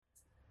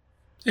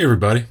Hey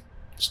everybody,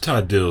 it's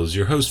Todd Dills,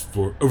 your host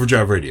for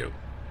Overdrive Radio.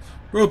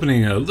 We're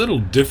opening a little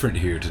different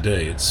here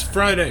today. It's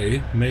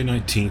Friday, May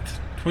 19th,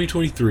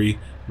 2023.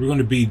 We're going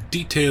to be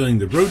detailing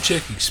the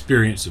Roadcheck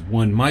experience of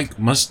one Mike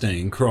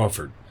Mustang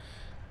Crawford.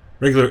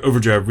 Regular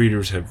Overdrive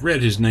readers have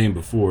read his name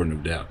before, no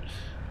doubt.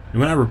 And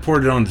when I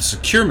reported on the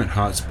securement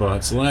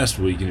hotspots last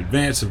week in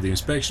advance of the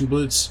inspection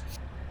blitz,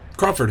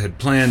 Crawford had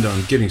planned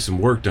on getting some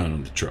work done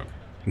on the truck,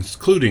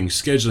 including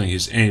scheduling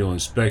his annual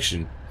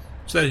inspection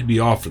so that he'd be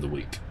off for the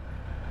week.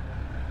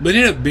 But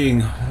ended up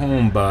being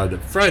home by the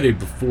Friday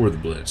before the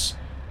blitz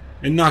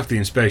and knocked the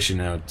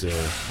inspection out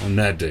on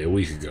that day a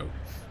week ago.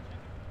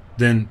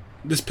 Then,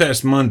 this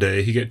past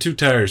Monday, he got two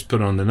tires put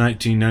on the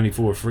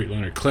 1994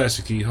 Freightliner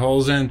Classic he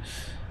hauls in,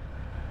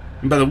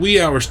 and by the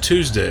wee hours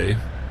Tuesday,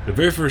 the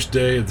very first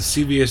day of the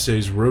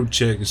CVSA's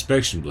Roadcheck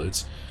inspection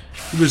blitz,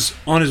 he was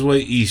on his way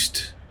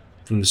east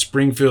from the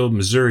Springfield,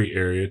 Missouri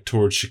area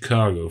towards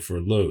Chicago for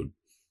a load.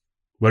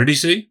 What did he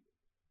see?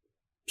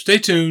 Stay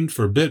tuned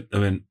for a bit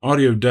of an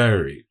audio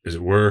diary, as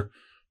it were,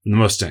 from the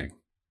Mustang.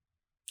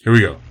 Here we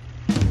go.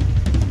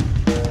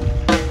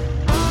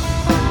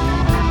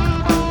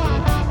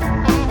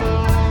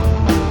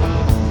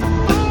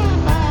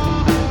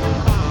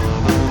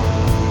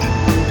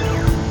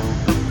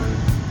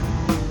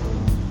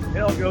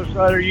 Hell, Ghost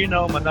Rider, you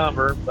know my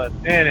number, but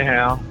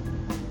anyhow,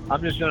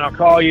 I'm just going to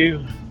call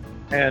you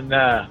and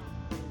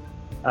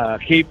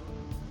keep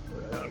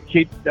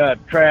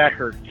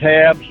track or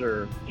tabs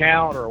or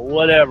count or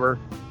whatever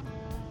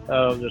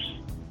of the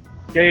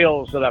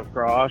scales that I've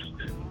crossed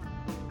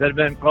that have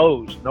been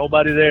closed.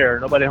 Nobody there,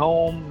 nobody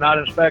home, not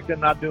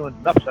inspecting, not doing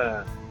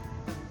nothing.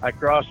 I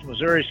crossed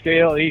Missouri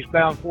scale,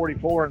 eastbound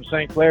 44 in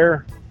St.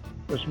 Clair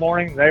this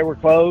morning. They were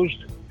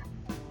closed,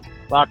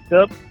 locked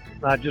up.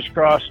 I just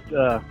crossed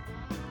the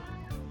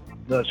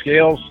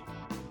scales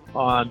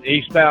on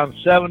eastbound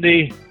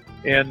 70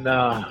 in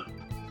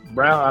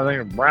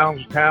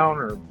Brownstown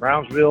or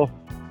Brownsville,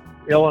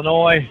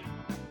 Illinois,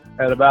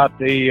 at about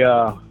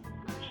the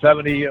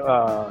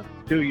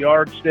 72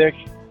 yardstick.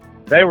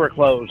 They were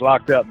closed,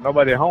 locked up,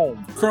 nobody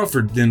home.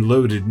 Crawford then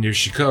loaded near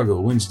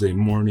Chicago Wednesday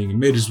morning and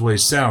made his way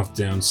south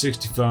down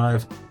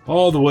 65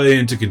 all the way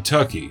into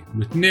Kentucky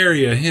with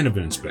nary a hint of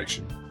an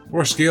inspection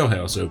or scale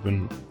house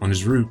open on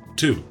his route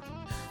too.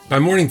 By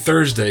morning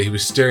Thursday, he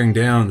was staring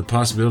down the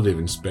possibility of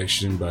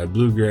inspection by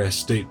Bluegrass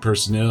State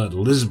personnel at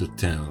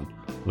Elizabethtown,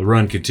 the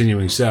run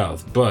continuing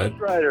south, but...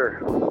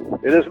 Rider,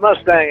 it is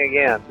Mustang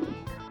again.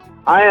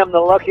 I am the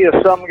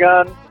luckiest some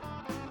gun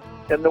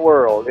in the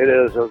world. It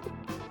is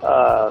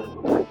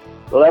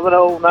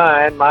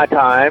 11:09 my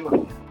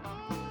time,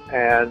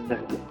 and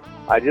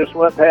I just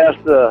went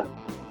past the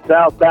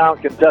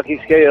southbound Kentucky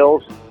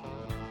scales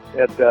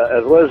at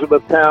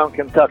Elizabethtown,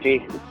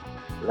 Kentucky.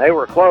 They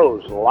were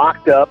closed,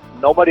 locked up,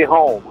 nobody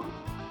home,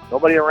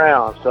 nobody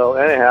around. So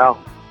anyhow...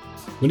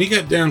 When he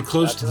got down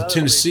close to the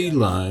Tennessee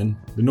line,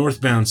 the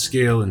northbound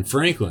scale in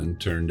Franklin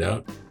turned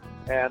out.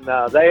 And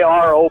they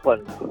are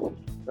open.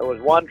 There was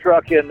one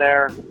truck in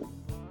there.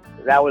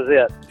 That was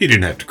it. He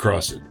didn't have to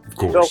cross it, of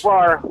course. So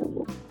far,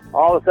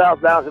 all the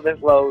southbounds have been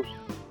closed.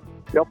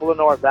 A couple of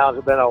northbounds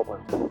have been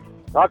open.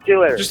 Talk to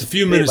you later. Just a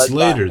few minutes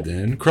later,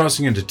 then,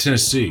 crossing into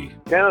Tennessee.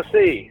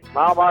 Tennessee,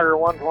 mile marker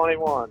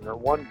 121, or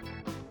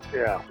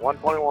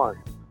 121.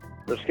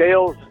 The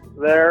scales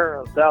there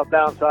on the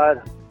southbound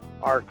side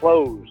are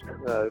closed.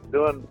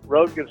 Doing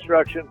road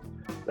construction.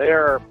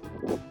 The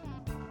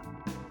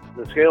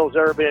scales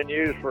are being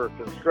used for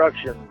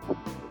construction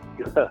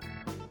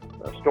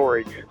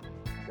storage.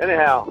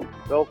 Anyhow,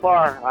 so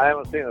far I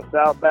haven't seen a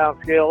southbound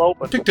scale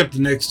open. Picked up the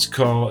next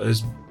call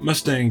as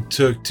Mustang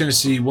took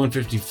Tennessee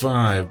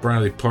 155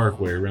 Briley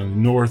Parkway around the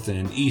north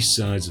and east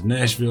sides of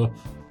Nashville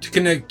to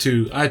connect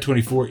to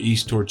I-24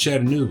 east toward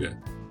Chattanooga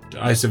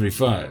to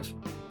I-75.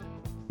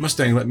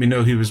 Mustang let me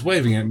know he was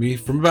waving at me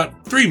from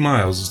about 3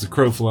 miles as the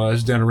crow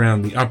flies down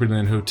around the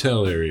Opryland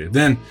Hotel area.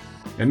 Then,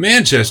 at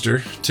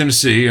Manchester,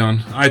 Tennessee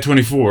on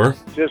I-24.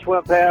 Just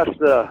went past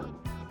the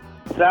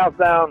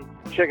southbound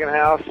chicken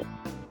house,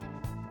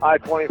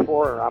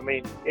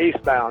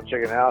 eastbound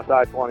chicken house,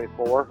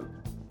 I-24.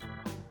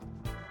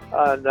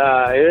 And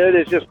it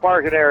is just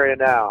parking area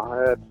now.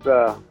 It's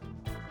the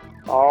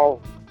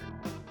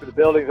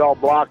building's all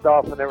blocked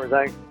off and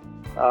everything.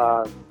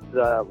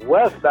 The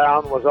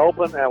westbound was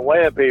open and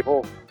weighing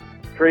people.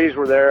 Trees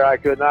were there. I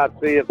could not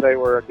see if they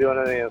were doing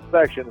any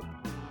inspections,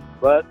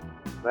 but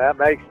that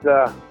makes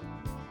so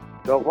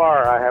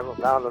far I haven't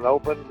found an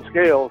open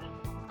scales.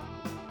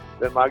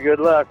 Been my good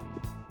luck,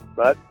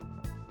 but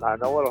I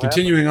know what'll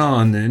Continuing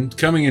on then,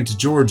 coming into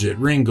Georgia at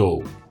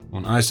Ringgold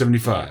on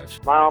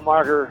I-75. Mile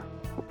marker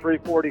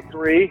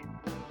 343,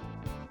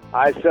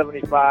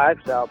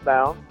 I-75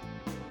 southbound.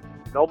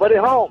 Nobody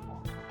home.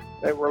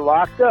 They were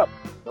locked up.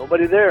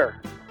 Nobody there.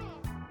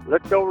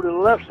 Looked over to the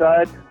left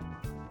side,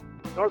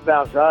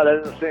 northbound side. I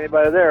didn't see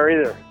anybody there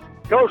either.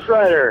 Ghost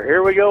Rider,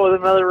 here we go with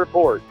another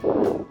report.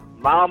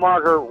 Mile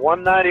marker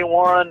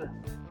 191,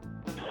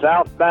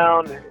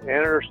 southbound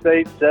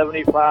Interstate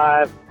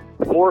 75,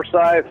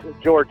 Forsyth,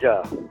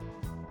 Georgia.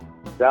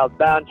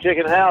 Southbound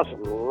Chicken House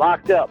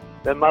locked up.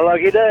 Been my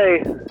lucky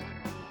day.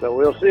 So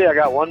we'll see. I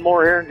got one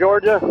more here in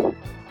Georgia.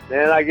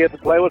 Then I get to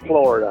play with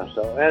Florida.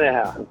 So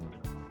anyhow,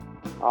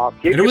 I'll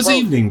keep And it was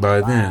posted. evening by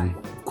then,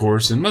 of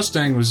course, and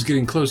Mustang was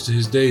getting close to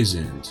his day's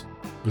end,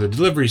 with a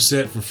delivery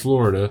set for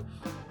Florida,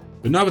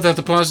 but not without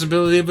the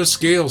possibility of a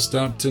scale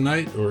stop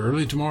tonight or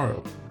early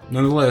tomorrow.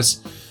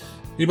 Nonetheless,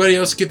 anybody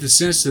else get the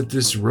sense that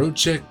this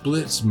Roadcheck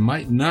blitz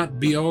might not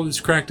be all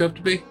it's cracked up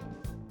to be?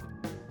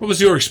 What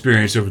was your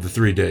experience over the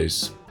 3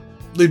 days?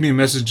 Leave me a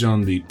message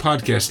on the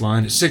podcast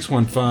line at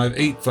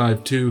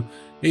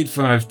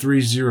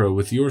 615-852-8530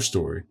 with your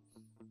story.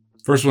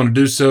 First one to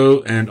do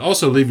so, and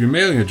also leave your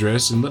mailing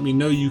address and let me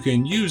know you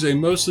can use a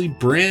mostly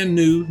brand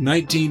new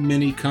 19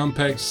 Mini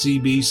Compact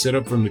CB set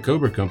up from the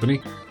Cobra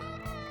Company.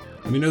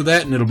 Let me know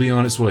that and it'll be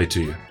on its way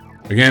to you.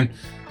 Again,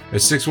 at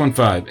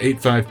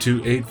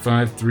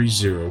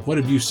 615-852-8530. What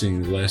have you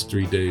seen the last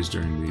 3 days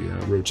during the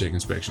Roadcheck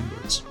inspection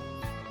blitz?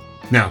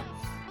 Now,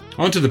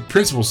 on to the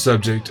principal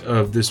subject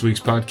of this week's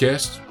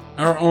podcast,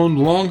 our own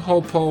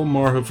long-haul Paul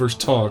Marhofer's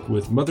talk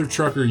with Mother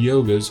Trucker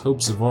Yoga's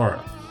Hope Zvara,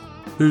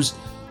 who's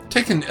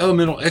taken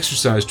elemental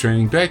exercise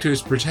training back to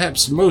its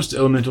perhaps most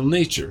elemental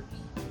nature,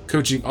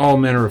 coaching all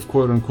manner of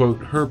quote-unquote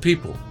her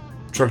people,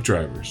 truck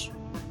drivers,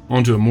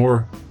 onto a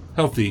more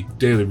healthy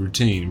daily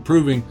routine,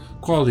 improving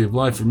quality of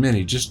life for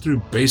many just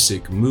through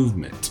basic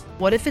movement.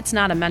 What if it's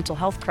not a mental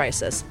health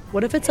crisis?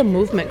 What if it's a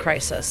movement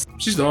crisis?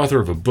 She's the author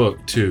of a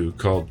book, too,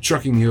 called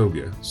Trucking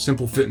Yoga,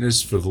 Simple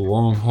Fitness for the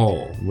Long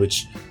Haul,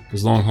 which,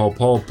 as Long Haul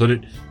Paul put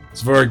it,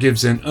 Zvara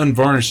gives an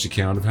unvarnished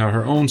account of how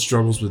her own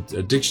struggles with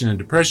addiction and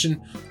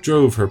depression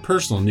drove her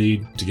personal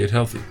need to get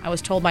healthy. I was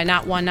told by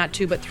not one, not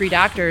two, but 3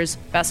 doctors,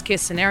 best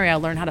case scenario,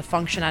 learn how to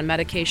function on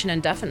medication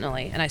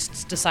indefinitely. And I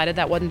decided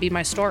that wouldn't be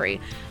my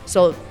story.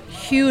 So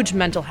huge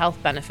mental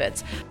health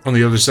benefits. On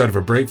the other side of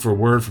a break for a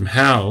word from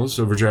Howe's,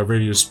 Overdrive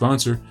Radio's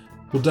sponsor,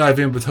 we'll dive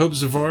in with Hope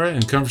Zvara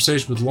and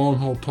conversation with Long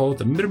Haul Paul at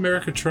the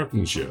Mid-America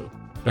Trucking Show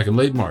back in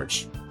late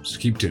March. So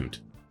keep tuned.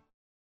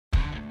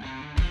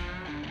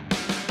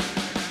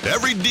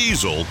 Every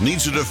diesel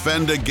needs to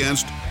defend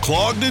against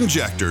clogged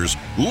injectors,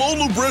 low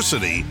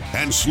lubricity,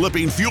 and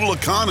slipping fuel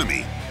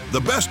economy.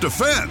 The best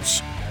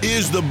defense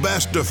is the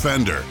best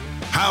defender.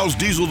 Howe's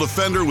Diesel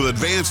Defender with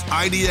advanced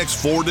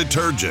IDX4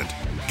 detergent.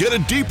 Get a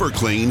deeper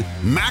clean,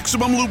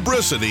 maximum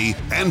lubricity,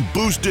 and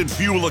boosted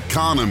fuel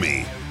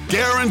economy.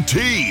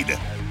 Guaranteed.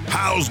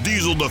 Howe's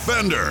Diesel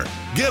Defender.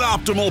 Get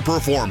optimal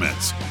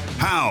performance.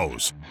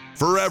 Howe's,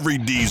 for every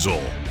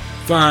diesel.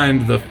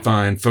 Find the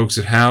fine folks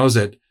at Howe's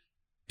at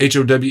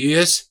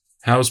HOWES,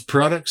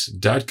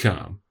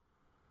 howesproducts.com.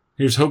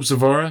 Here's Hope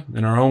Zvara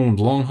and our own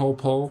Long Haul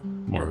Paul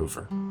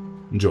Marhofer.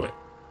 Enjoy.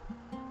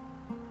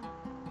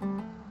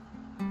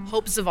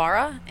 Hope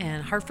Zvara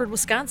in Hartford,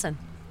 Wisconsin.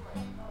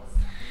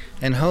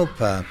 And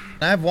Hope,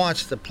 I've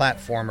watched the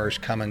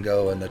platformers come and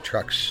go in the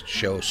trucks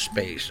show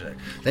space.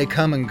 They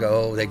come and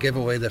go, they give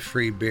away the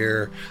free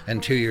beer,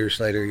 and 2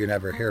 years later you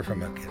never hear from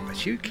them again.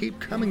 But you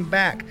keep coming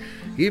back.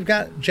 You've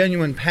got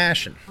genuine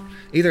passion.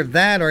 Either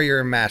that or you're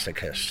a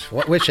masochist.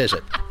 Which is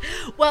it?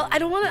 Well, I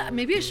don't want to,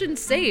 maybe I shouldn't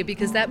say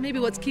because that may be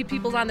what's keep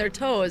people on their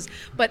toes,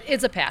 but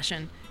it's a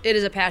passion. It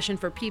is a passion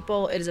for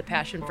people. It is a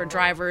passion for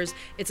drivers.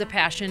 It's a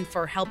passion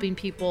for helping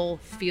people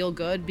feel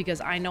good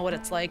because I know what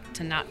it's like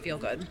to not feel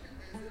good.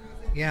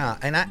 Yeah,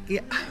 and I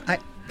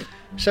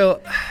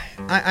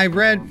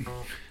read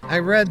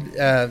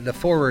the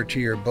foreword to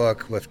your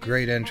book with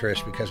great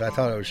interest because I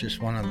thought it was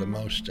just one of the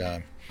most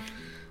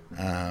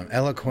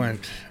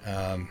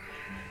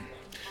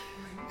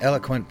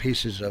eloquent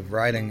pieces of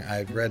writing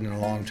I've read in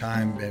a long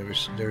time.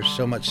 There's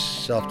so much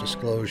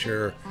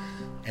self-disclosure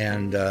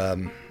and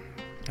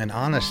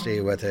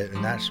honesty with it,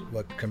 and that's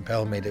what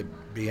compelled me to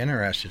be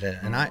interested in it.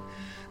 And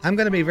I'm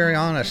going to be very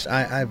honest.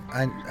 I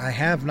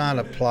have not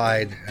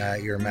applied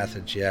your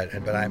methods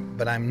yet,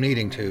 but I'm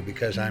needing to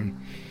because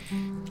I'm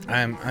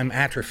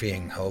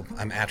atrophying, Hope.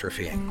 I'm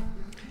atrophying.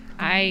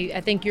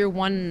 I think you're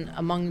one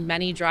among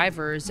many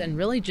drivers and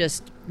really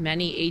just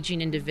many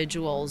aging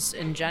individuals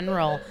in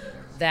general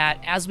that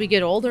as we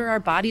get older, our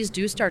bodies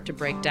do start to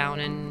break down,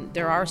 and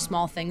there are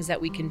small things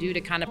that we can do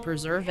to kind of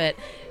preserve it,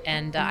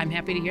 and I'm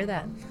happy to hear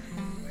that.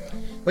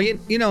 Well,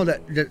 you know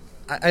that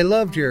I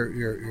loved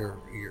your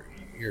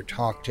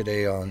talk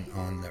today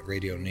on the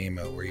Radio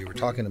Nemo, where you were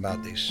talking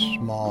about these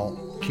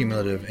small,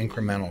 cumulative,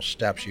 incremental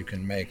steps you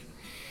can make.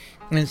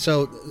 And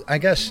so I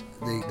guess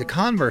the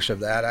converse of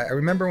that, I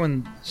remember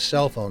when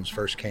cell phones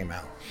first came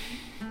out,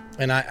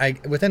 and I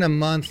within a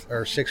month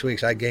or 6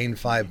 weeks, I gained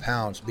 5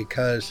 pounds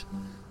because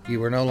you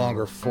were no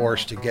longer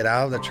forced to get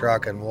out of the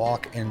truck and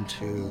walk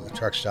into the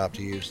truck stop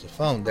to use the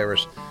phone. There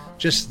was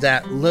just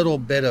that little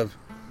bit of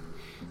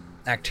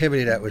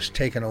activity that was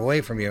taken away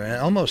from you. And it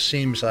almost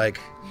seems like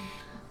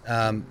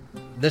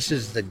this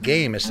is the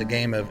game. It's the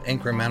game of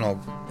incremental.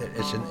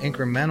 It's an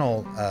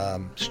incremental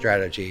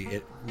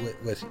strategy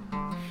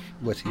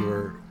with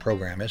your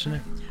program, isn't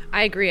it?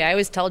 I agree. I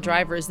always tell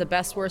drivers the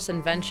best worst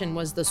invention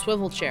was the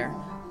swivel chair,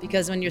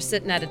 because when you're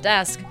sitting at a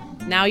desk,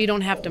 now you don't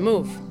have to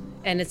move.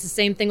 And it's the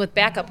same thing with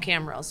backup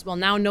cameras. Well,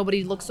 now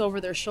nobody looks over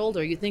their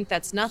shoulder. You think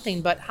that's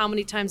nothing, but how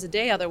many times a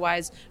day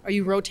otherwise are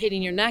you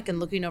rotating your neck and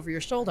looking over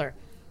your shoulder?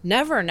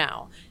 Never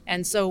now.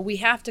 And so we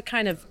have to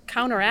kind of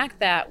counteract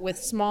that with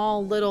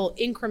small little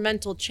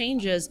incremental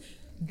changes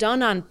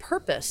done on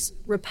purpose,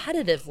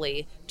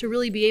 repetitively, to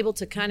really be able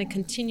to kind of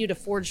continue to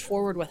forge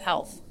forward with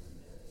health.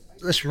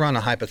 Let's run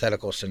a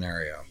hypothetical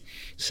scenario.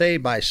 Say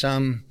there's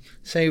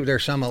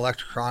some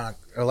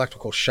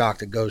electrical shock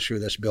that goes through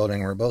this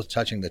building. We're both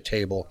touching the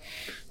table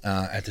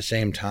at the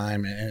same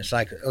time, and it's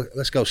like,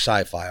 let's go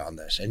sci-fi on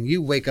this. And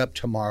you wake up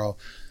tomorrow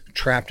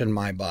trapped in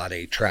my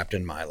body, trapped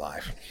in my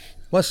life.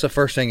 What's the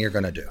first thing you're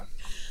going to do?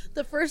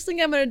 The first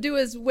thing I'm going to do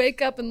is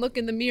wake up and look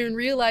in the mirror and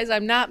realize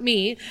I'm not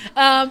me,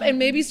 and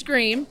maybe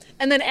scream.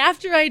 And then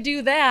after I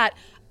do that,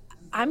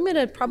 I'm going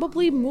to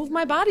probably move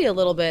my body a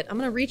little bit. I'm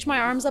going to reach my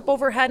arms up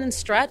overhead and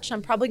stretch.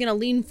 I'm probably going to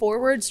lean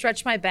forward,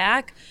 stretch my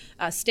back,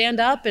 stand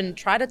up and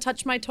try to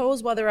touch my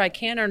toes whether I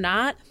can or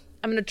not.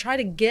 I'm going to try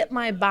to get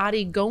my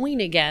body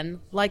going again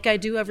like I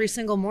do every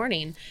single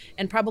morning,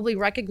 and probably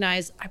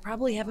recognize I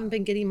probably haven't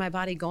been getting my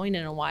body going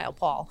in a while,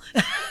 Paul.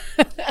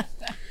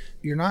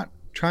 You're not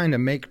trying to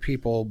make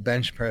people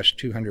bench press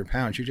 200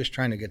 pounds. You're just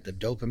trying to get the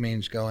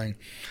dopamines going.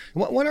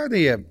 What are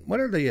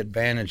the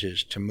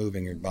advantages to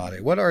moving your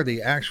body? What are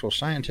the actual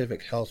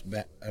scientific health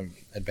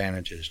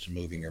advantages to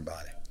moving your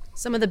body?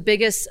 Some of the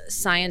biggest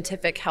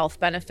scientific health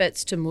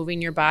benefits to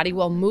moving your body,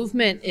 well,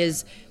 movement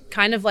is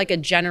kind of like a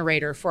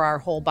generator for our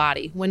whole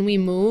body. When we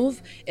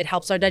move, it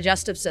helps our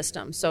digestive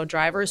system. So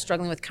drivers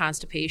struggling with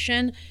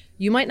constipation,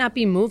 you might not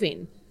be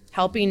moving,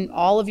 helping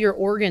all of your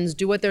organs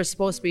do what they're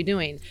supposed to be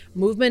doing.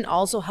 Movement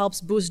also helps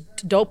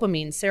boost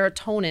dopamine,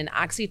 serotonin,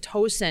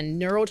 oxytocin,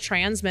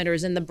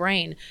 neurotransmitters in the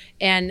brain.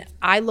 And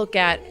I look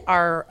at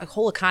our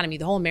whole economy,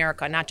 the whole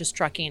America, not just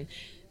trucking.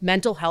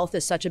 Mental health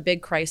is such a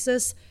big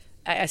crisis.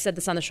 I said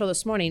this on the show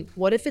this morning.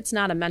 What if it's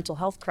not a mental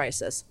health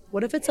crisis?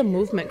 What if it's a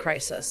movement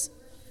crisis?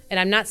 And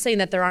I'm not saying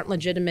that there aren't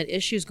legitimate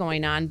issues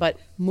going on, but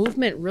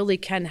movement really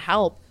can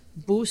help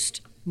boost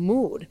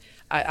mood.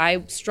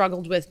 I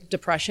struggled with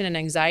depression and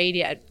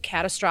anxiety at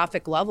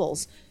catastrophic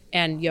levels,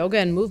 and yoga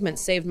and movement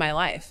saved my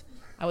life.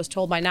 I was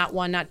told by not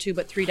one, not two,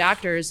 but 3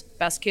 doctors,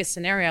 best case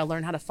scenario,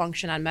 learn how to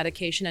function on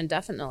medication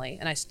indefinitely.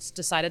 And I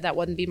decided that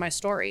wouldn't be my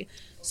story.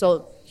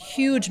 So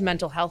huge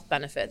mental health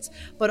benefits,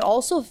 but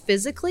also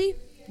physically,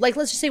 like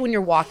let's just say when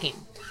you're walking.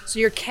 So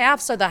your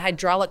calves are the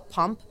hydraulic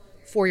pump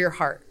for your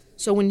heart.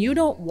 So when you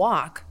don't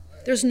walk,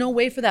 there's no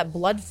way for that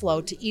blood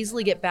flow to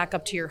easily get back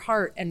up to your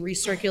heart and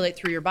recirculate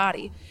through your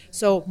body.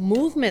 So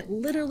movement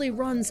literally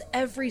runs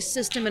every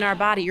system in our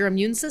body. Your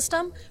immune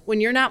system,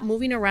 when you're not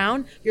moving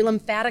around, your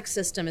lymphatic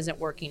system isn't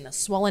working. The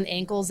swollen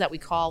ankles that we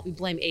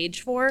blame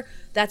age for,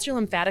 that's your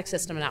lymphatic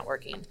system not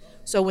working.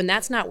 So when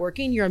that's not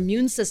working, your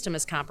immune system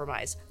is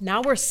compromised.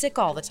 Now we're sick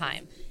all the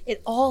time.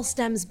 It all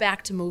stems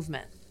back to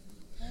movement.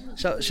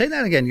 So say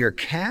that again. Your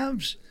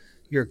calves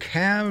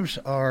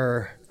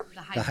are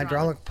the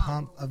hydraulic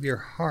pump of your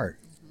heart.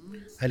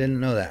 I didn't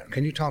know that.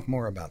 Can you talk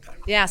more about that?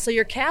 Yeah, so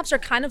your calves are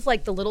kind of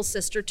like the little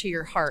sister to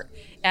your heart.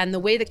 And the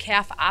way the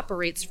calf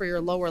operates for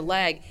your lower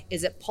leg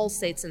is it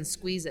pulsates and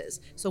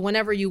squeezes. So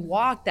whenever you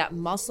walk, that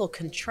muscle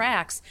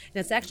contracts, and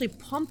it's actually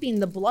pumping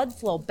the blood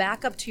flow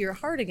back up to your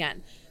heart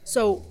again.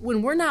 So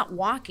when we're not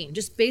walking,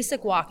 just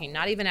basic walking,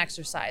 not even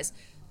exercise,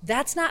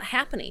 that's not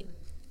happening.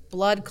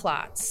 Blood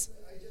clots,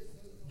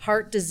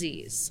 heart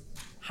disease,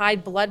 high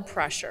blood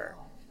pressure.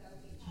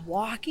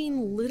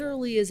 Walking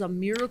literally is a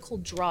miracle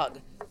drug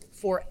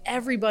for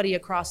everybody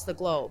across the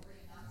globe,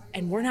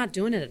 and we're not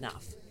doing it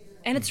enough.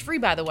 And it's free,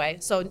 by the way,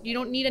 so you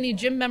don't need any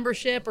gym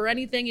membership or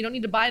anything. You don't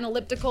need to buy an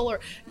elliptical, or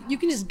you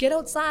can just get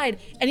outside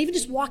and even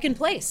just walk in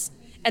place.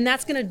 And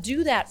that's going to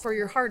do that for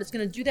your heart. It's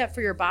going to do that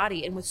for your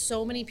body. And with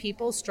so many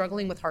people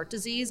struggling with heart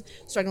disease,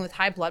 struggling with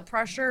high blood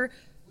pressure,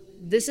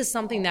 this is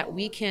something that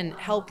we can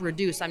help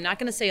reduce. I'm not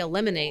going to say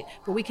eliminate,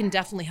 but we can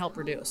definitely help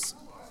reduce.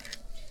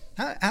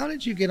 How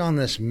did you get on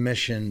this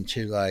mission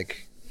to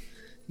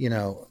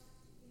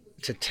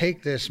to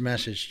take this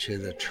message to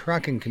the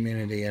trucking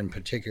community in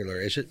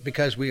particular? Is it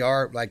because we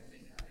are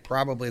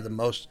probably the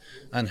most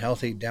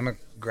unhealthy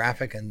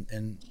demographic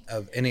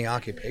of any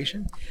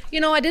occupation?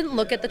 I didn't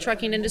look at the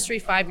trucking industry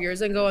 5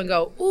 years ago and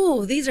go,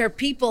 ooh, these are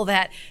people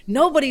that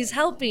nobody's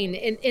helping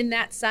in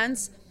that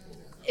sense.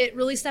 It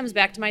really stems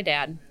back to my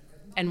dad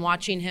and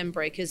watching him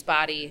break his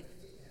body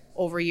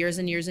over years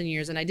and years and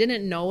years. And I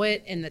didn't know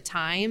it in the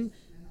time,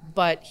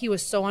 but he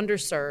was so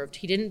underserved.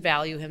 He didn't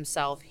value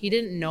himself. He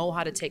didn't know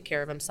how to take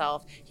care of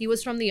himself. He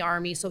was from the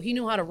Army, so he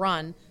knew how to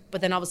run,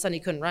 but then all of a sudden he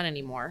couldn't run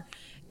anymore.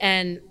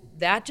 And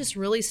that just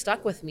really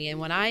stuck with me. And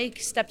when I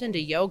stepped into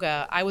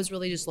yoga, I was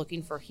really just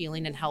looking for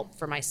healing and help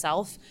for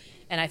myself.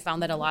 And I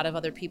found that a lot of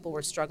other people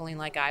were struggling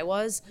like I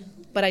was,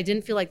 but I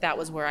didn't feel like that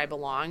was where I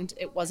belonged.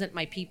 It wasn't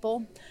my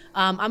people.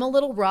 I'm a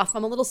little rough.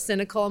 I'm a little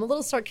cynical. I'm a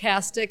little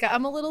sarcastic.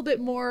 I'm a little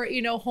bit more,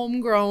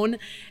 homegrown.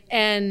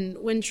 And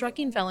when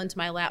trucking fell into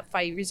my lap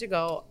 5 years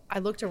ago, I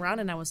looked around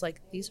and I was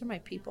like, these are my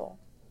people.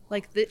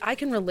 like I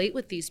can relate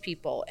with these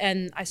people.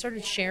 And I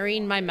started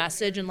sharing my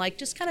message and like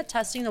just kind of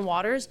testing the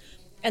waters.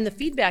 And the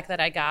feedback that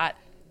I got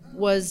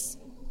was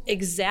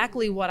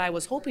exactly what I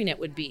was hoping it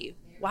would be.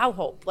 Wow,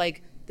 Hope,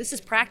 like this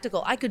is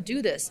practical. I could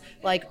do this.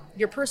 Like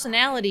your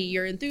personality,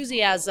 your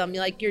enthusiasm,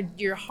 like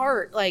your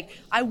heart. Like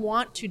I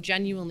want to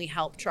genuinely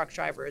help truck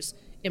drivers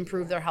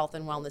improve their health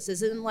and wellness.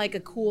 This isn't like a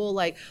cool,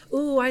 like,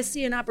 ooh, I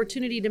see an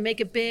opportunity to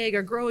make it big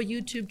or grow a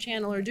YouTube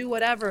channel or do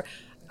whatever.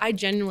 I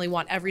genuinely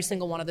want every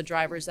single one of the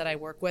drivers that I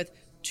work with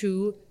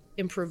to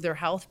improve their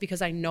health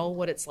because I know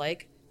what it's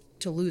like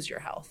to lose your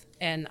health.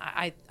 And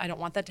I don't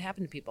want that to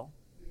happen to people.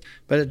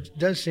 But it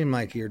does seem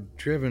like you're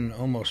driven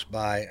almost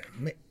by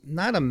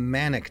not a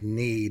manic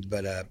need,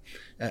 but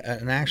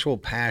an actual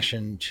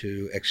passion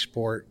to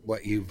export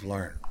what you've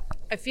learned.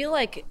 I feel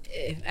like,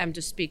 if I'm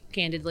just speak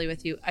candidly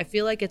with you, I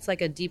feel like it's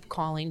like a deep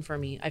calling for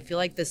me. I feel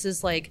like this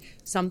is like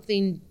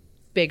something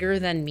bigger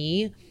than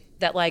me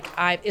that like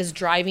is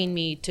driving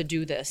me to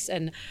do this.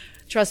 And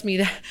trust me,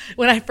 that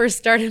when I first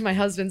started, my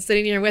husband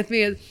sitting here with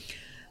me,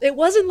 it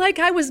wasn't like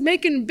I was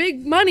making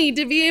big money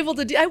to be able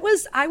to do. I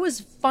was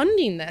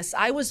funding this.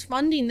 I was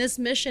funding this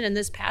mission and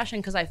this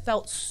passion because I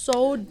felt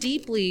so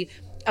deeply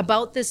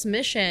about this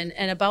mission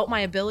and about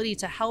my ability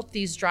to help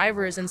these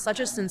drivers in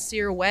such a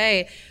sincere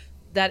way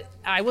that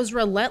I was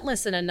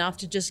relentless enough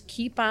to just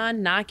keep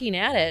on knocking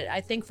at it.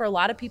 I think for a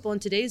lot of people in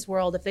today's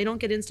world, if they don't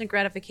get instant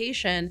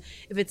gratification,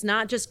 if it's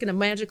not just going to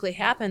magically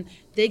happen,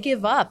 they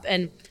give up.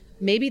 And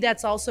maybe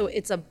that's also,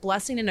 it's a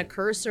blessing and a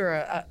curse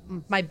or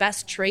my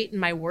best trait and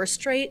my worst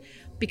trait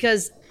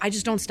because I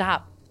just don't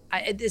stop.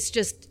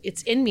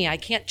 It's in me. I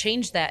can't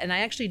change that. And I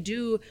actually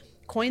do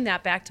coin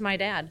that back to my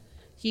dad.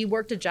 He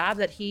worked a job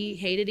that he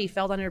hated. He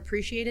felt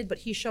underappreciated, but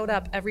he showed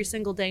up every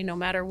single day, no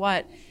matter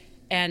what.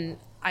 And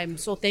I'm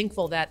so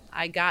thankful that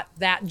I got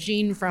that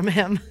gene from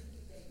him.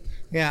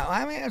 Yeah,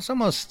 I mean, it's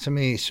almost to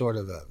me sort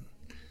of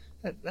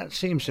that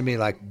seems to me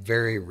like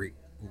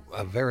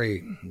a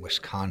very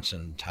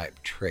Wisconsin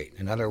type trait.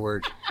 In other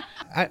words,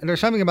 there's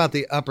something about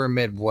the upper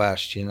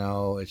Midwest, you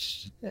know,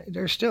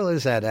 there still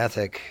is that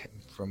ethic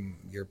from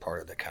your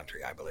part of the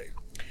country, I believe.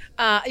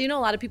 A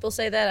lot of people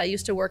say that. I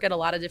used to work at a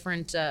lot of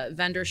different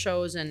vendor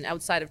shows and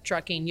outside of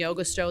trucking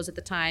yoga shows at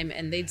the time,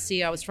 and they'd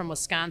see I was from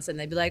Wisconsin.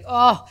 They'd be like,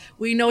 oh,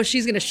 we know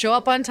she's going to show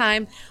up on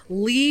time,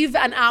 leave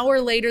an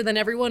hour later than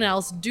everyone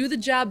else, do the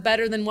job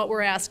better than what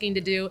we're asking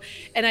to do.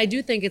 And I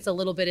do think it's a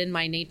little bit in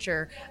my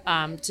nature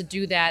to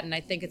do that, and I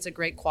think it's a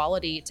great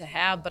quality to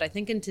have. But I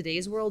think in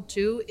today's world,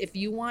 too, if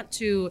you want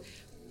to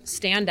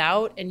stand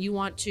out and you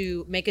want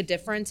to make a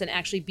difference and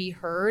actually be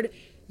heard,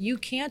 you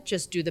can't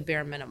just do the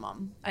bare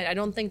minimum. I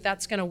don't think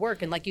that's going to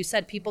work. And like you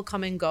said, people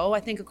come and go,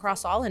 I think,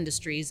 across all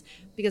industries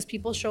because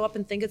people show up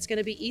and think it's going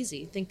to be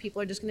easy. Think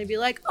people are just going to be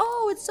like,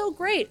 oh, it's so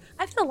great.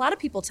 I've had a lot of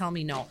people tell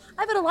me no.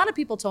 I've had a lot of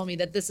people tell me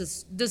that this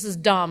is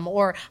dumb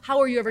or how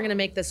are you ever going to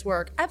make this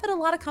work? I've had a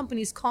lot of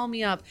companies call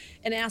me up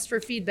and ask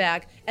for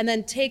feedback and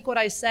then take what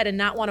I said and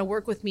not want to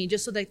work with me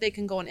just so that they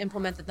can go and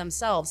implement it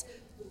themselves.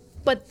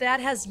 But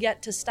that has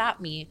yet to stop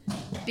me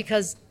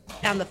because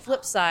on the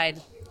flip side,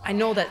 I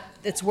know that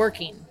it's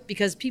working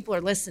because people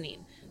are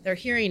listening. They're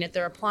hearing it,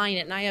 they're applying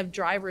it. And I have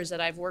drivers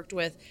that I've worked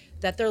with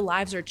that their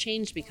lives are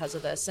changed because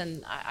of this.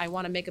 And I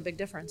want to make a big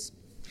difference.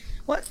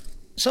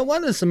 So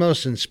what is the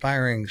most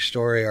inspiring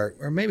story,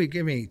 or maybe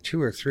give me two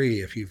or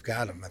three if you've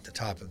got them at the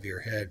top of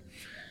your head,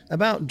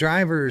 about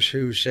drivers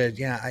who said,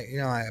 yeah,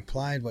 I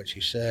applied what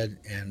you said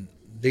and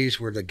these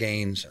were the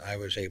gains I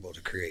was able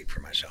to create for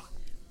myself?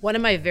 One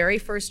of my very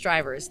first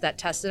drivers that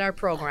tested our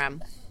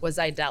program was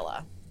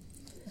Idella.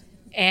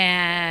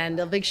 And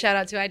a big shout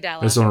out to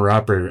Idella. That's owner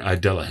operator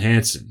Idella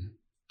Hansen.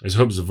 As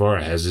Hope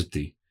Zvara has it,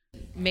 the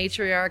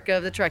matriarch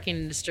of the trucking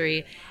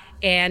industry.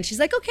 And she's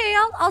like, okay,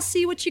 I'll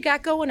see what you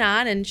got going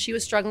on. And she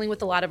was struggling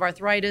with a lot of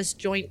arthritis,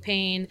 joint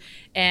pain.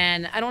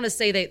 And I don't want to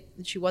say that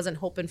she wasn't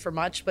hoping for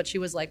much, but she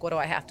was like, what do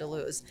I have to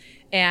lose?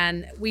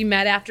 And we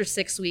met after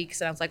 6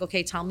 weeks. And I was like,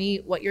 okay, tell me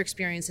what your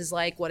experience is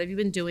like. What have you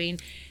been doing?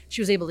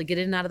 She was able to get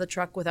in and out of the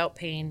truck without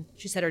pain.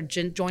 She said her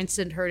joints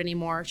didn't hurt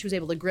anymore. She was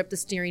able to grip the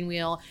steering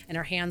wheel and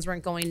her hands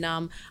weren't going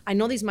numb. I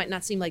know these might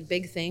not seem like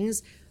big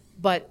things,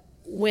 but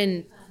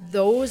when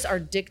those are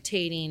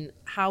dictating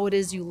how it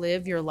is you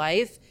live your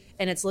life,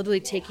 and it's literally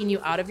taking you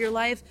out of your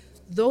life,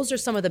 those are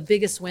some of the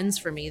biggest wins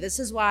for me. This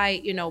is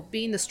why,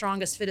 being the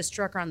strongest, fittest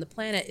trucker on the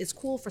planet is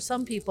cool for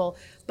some people,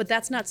 but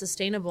that's not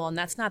sustainable, and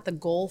that's not the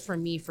goal for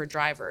me for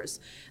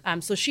drivers.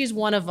 So she's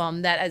one of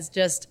them that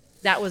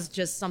was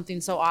just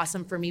something so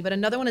awesome for me. But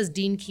another one is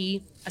Dean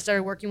Key. I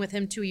started working with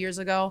him 2 years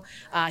ago.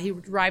 He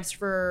drives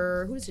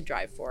for, who does he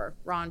drive for?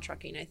 Ron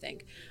Trucking, I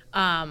think.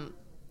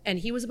 And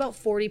he was about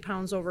 40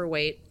 pounds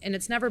overweight, and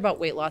it's never about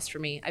weight loss for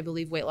me. I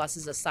believe weight loss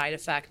is a side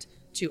effect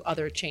to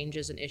other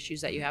changes and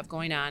issues that you have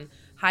going on.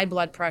 High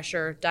blood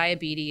pressure,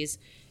 diabetes,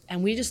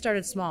 and we just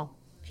started small.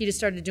 He just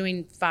started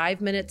doing 5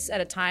 minutes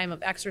at a time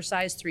of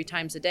exercise 3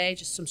 times a day,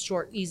 just some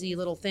short, easy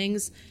little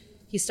things.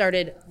 He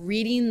started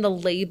reading the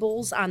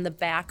labels on the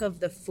back of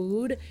the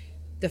food.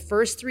 The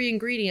first 3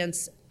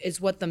 ingredients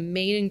is what the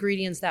main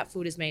ingredients that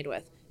food is made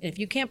with. And if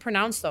you can't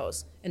pronounce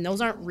those and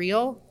those aren't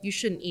real, you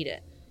shouldn't eat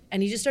it.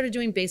 And he just started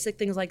doing basic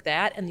things like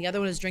that. And the other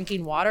one is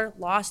drinking water,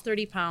 lost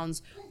 30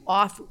 pounds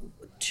off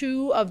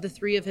 2 of the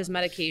 3 of his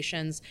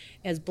medications.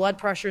 His blood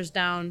pressure's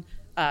down,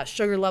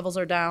 sugar levels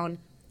are down.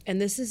 And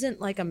this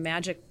isn't like a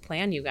magic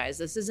plan, you guys.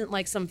 This isn't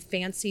like some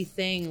fancy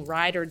thing,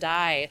 ride or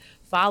die,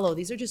 follow.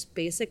 These are just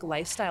basic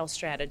lifestyle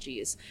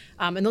strategies.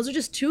 And those are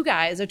just 2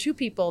 guys or 2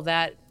 people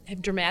that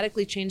have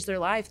dramatically changed their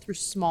life through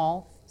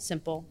small,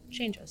 simple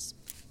changes.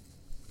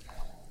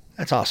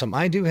 That's awesome.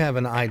 I do have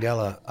an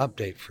Idella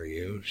update for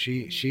you.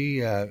 She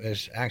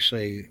is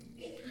actually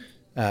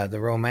the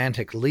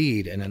romantic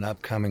lead in an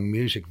upcoming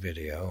music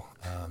video.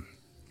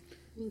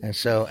 I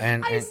saw that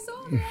on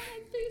Facebook.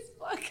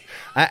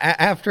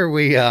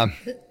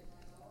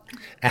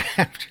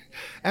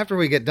 After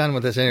we get done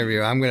with this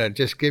interview, I'm going to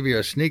just give you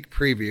a sneak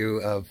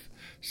preview of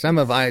some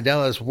of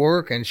Idella's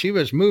work, and she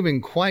was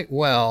moving quite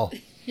well.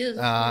 And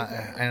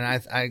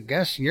I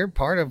guess you're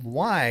part of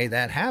why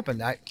that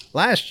happened.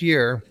 Last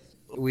year,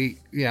 we've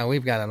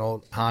got an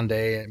old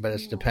Hyundai, but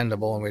it's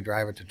dependable, and we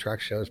drive it to truck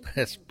shows, but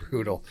it's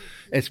brutal.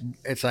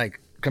 It's like,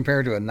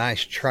 compared to a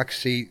nice truck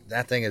seat,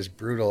 that thing is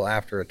brutal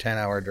after a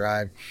 10-hour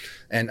drive.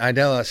 And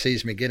Idella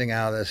sees me getting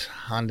out of this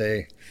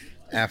Hyundai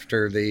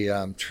after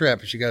the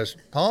trip. She goes,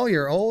 "Paul,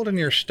 you're old and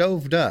you're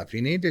stoved up.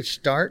 You need to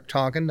start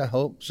talking to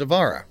Hope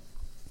Zvara."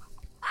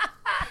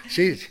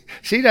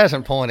 She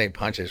doesn't pull any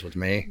punches with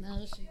me.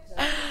 No, she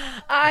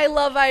doesn't. I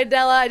love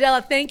Idella.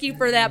 Idella, thank you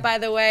for that, by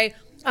the way.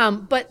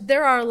 But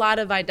there are a lot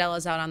of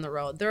Idellas out on the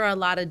road. There are a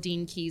lot of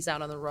Dean Keys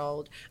out on the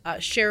road.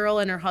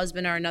 Cheryl and her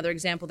husband are another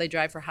example. They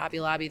drive for Hobby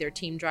Lobby. They're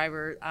team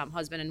driver,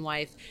 husband and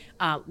wife.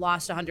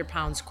 Lost 100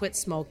 pounds, quit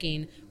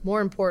smoking.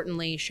 More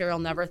importantly,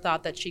 Cheryl never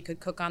thought that she could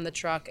cook on the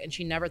truck, and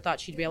she never thought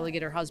she'd be able to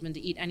get her husband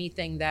to eat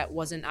anything that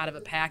wasn't out of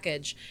a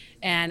package.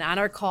 And on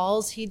our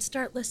calls, he'd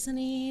start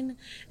listening,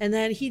 and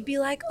then he'd be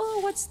like, "Oh,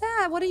 what's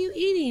that? What are you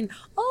eating?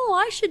 Oh,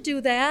 I should do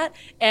that."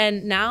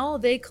 And now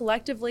they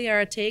collectively are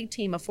a tag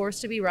team, a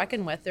force to be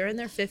reckoned with. They're in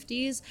their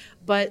 50s,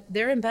 but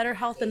they're in better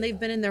health than they've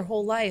been in their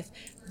whole life.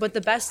 But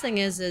the best thing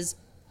is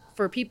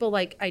for people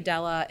like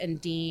Idella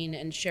and Dean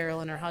and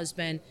Cheryl and her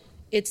husband,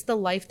 it's the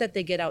life that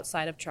they get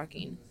outside of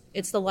trucking.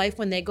 It's the life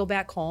when they go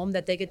back home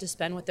that they get to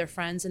spend with their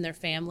friends and their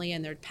family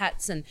and their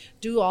pets and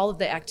do all of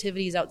the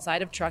activities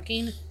outside of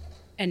trucking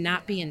and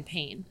not be in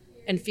pain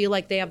and feel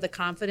like they have the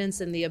confidence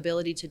and the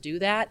ability to do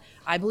that.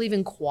 I believe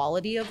in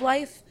quality of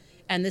life,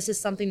 and this is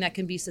something that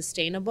can be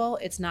sustainable.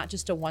 It's not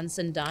just a once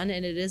and done,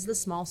 and it is the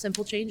small,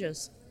 simple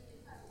changes.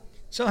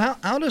 So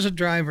how does a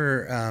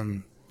driver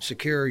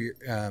secure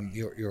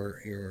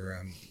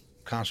your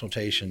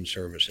consultation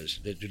services?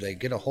 Do they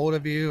get a hold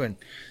of you, and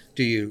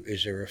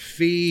is there a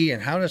fee,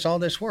 and how does all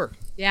this work?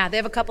 Yeah, they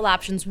have a couple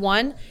options.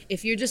 One,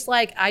 if you're just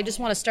like, I just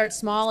want to start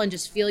small and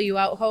just feel you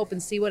out, Hope,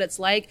 and see what it's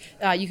like,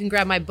 you can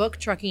grab my book,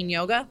 Trucking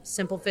Yoga,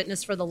 Simple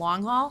Fitness for the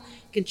Long Haul.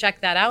 You can check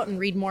that out and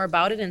read more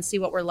about it and see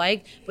what we're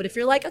like. But if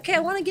you're like, okay, I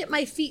want to get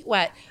my feet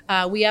wet,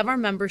 we have our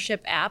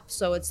membership app.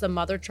 So it's the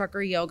Mother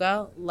Trucker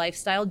Yoga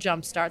Lifestyle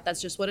Jumpstart.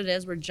 That's just what it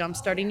is. We're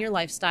jumpstarting your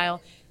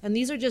lifestyle. And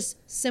these are just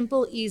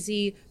simple,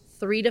 easy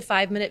 3 to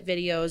 5 minute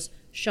videos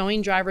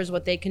showing drivers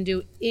what they can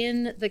do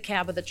in the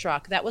cab of the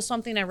truck. That was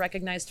something I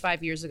recognized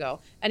 5 years ago.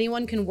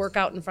 Anyone can work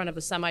out in front of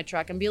a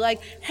semi-truck and be like,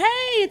 hey,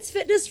 it's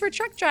fitness for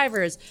truck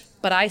drivers.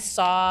 But I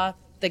saw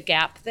the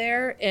gap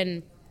there,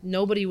 and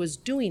nobody was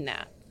doing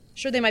that.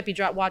 Sure, they might be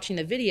watching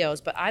the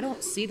videos, but I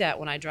don't see that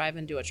when I drive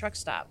into a truck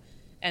stop.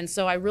 And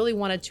so I really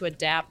wanted to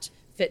adapt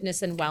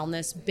fitness and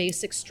wellness,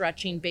 basic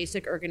stretching,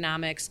 basic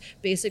ergonomics,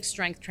 basic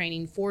strength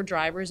training for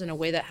drivers in a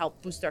way that help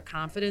boost their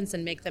confidence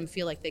and make them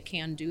feel like they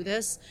can do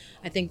this.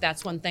 I think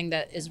that's one thing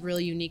that is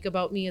really unique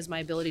about me, is my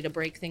ability to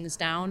break things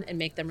down and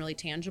make them really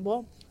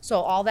tangible.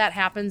 So all that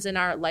happens in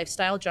our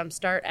Lifestyle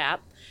Jumpstart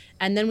app.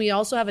 And then we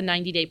also have a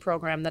 90-day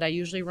program that I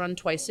usually run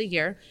twice a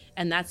year,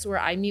 and that's where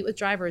I meet with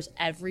drivers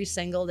every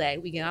single day.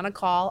 We get on a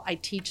call, I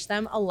teach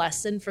them a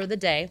lesson for the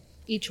day.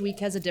 Each week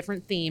has a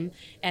different theme,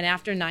 and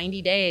after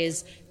 90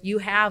 days, you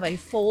have a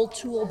full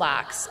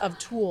toolbox of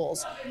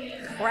tools,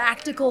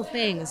 practical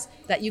things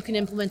that you can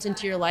implement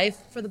into your life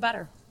for the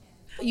better.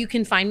 You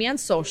can find me on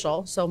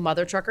social, so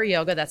Mother Trucker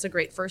Yoga, that's a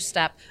great first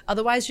step.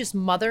 Otherwise, just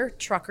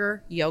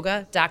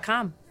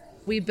mothertruckeryoga.com.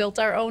 We built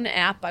our own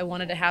app. I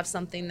wanted to have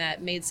something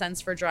that made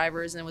sense for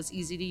drivers and was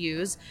easy to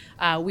use.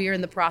 We are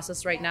in the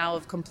process right now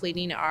of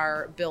completing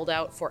our build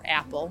out for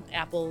Apple.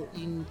 Apple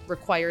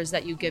requires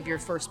that you give your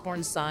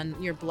firstborn son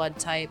your blood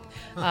type.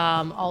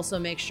 Also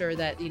make sure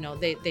that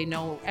they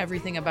know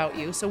everything about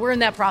you. So we're in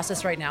that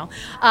process right now.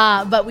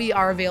 But we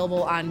are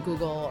available on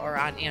Google or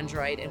on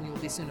Android, and we will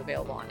be soon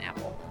available on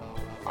Apple.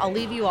 I'll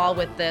leave you all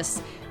with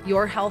this.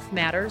 Your health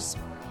matters,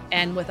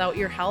 and without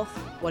your health,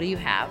 what do you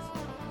have?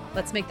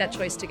 Let's make that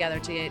choice together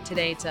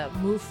today to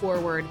move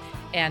forward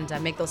and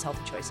make those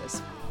healthy choices.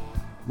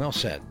 Well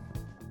said.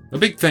 A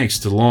big thanks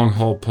to Long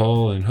Haul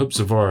Paul and Hope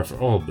Zvara for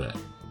all of that.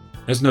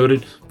 As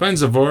noted, find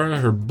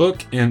Zvara, her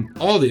book, and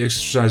all the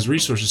exercise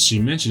resources she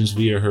mentions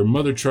via her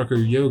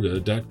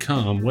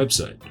mothertruckeryoga.com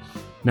website.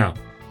 Now,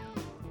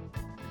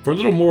 For a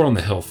little more on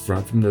the health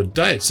front from the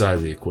diet side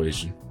of the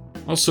equation,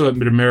 also at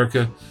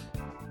Mid-America,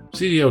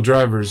 CDL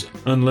Drivers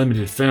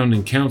Unlimited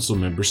founding council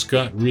member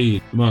Scott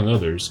Reed, among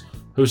others,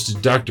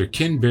 hosted Dr.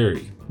 Ken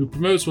Berry, who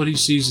promotes what he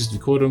sees as the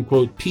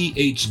quote-unquote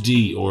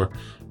PhD, or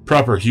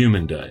proper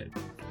human diet,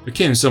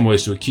 akin in some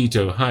ways to a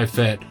keto,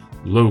 high-fat,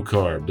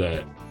 low-carb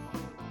diet.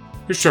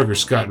 Here's trucker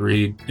Scott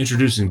Reed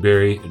introducing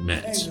Berry at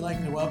Matt's. Hey, we'd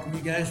like to welcome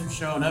you guys for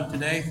showing up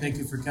today. Thank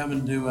you for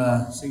coming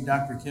to see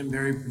Dr. Ken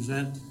Berry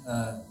present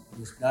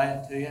this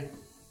diet to you,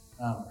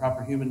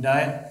 proper human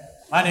diet.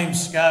 My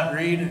name's Scott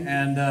Reed,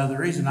 and the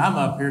reason I'm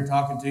up here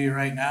talking to you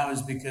right now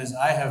is because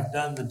I have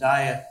done the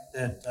diet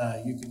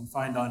that you can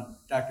find on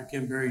Dr.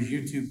 Ken Berry's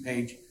YouTube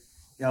page.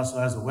 He also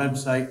has a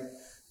website.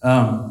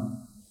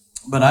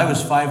 But I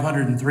was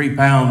 503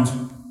 pounds.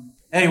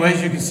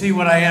 Anyways, you can see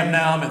what I am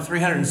now. I'm at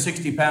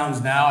 360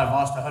 pounds now. I've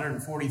lost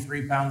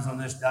 143 pounds on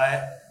this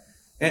diet.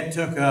 It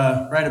took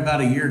right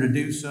about a year to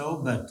do so,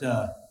 but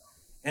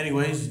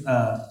anyways,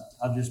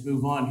 I'll just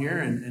move on here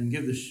and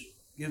give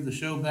the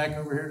show back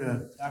over here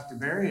to Dr.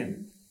 Berry.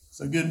 And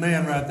it's a good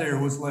man right there.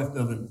 What's left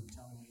of him?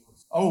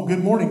 Oh,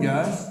 good morning,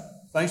 guys.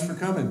 Thanks for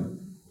coming.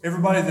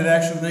 Everybody that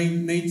actually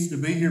needs to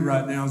be here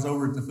right now is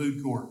over at the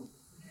food court.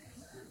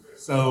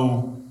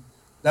 So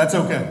that's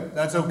okay.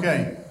 That's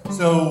okay.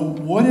 So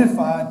what if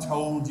I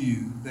told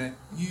you that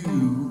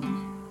you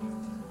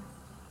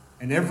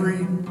and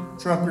every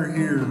trucker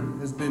here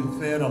has been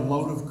fed a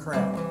load of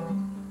crap?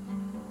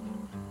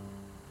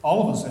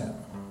 All of us have,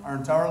 our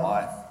entire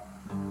life,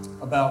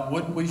 about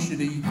what we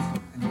should eat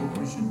and what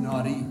we should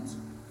not eat.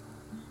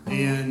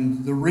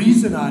 And the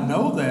reason I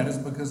know that is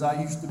because I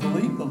used to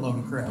believe the load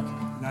of crap,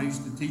 and I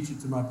used to teach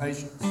it to my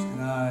patients.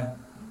 And I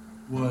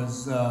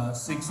was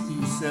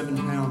 67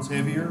 pounds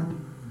heavier,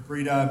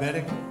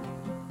 pre-diabetic,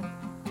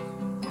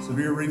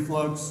 severe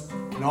reflux,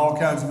 and all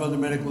kinds of other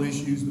medical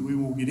issues that we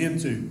won't get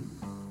into.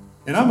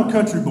 And I'm a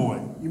country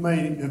boy. You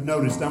may have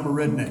noticed I'm a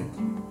redneck.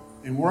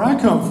 And where I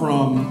come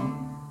from,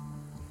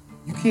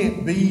 you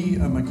can't be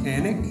a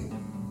mechanic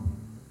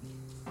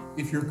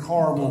if your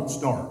car won't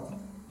start.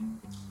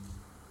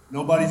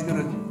 Nobody's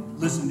going to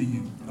listen to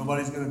you.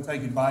 Nobody's going to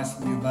take advice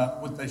from you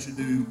about what they should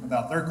do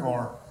about their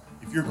car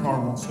if your car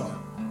won't start.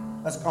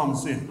 That's common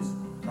sense,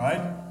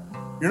 right?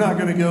 You're not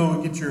going to go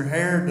and get your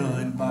hair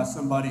done by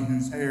somebody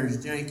whose hair is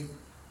janky.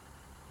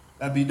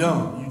 That'd be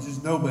dumb. You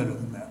just know better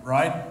than that,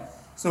 right?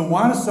 So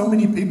why do so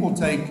many people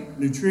take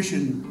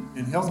nutrition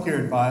and healthcare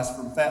advice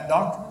from fat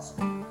doctors?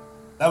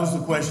 That was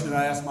the question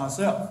I asked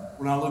myself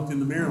when I looked in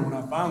the mirror, when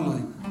I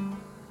finally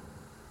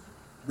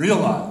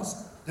realized,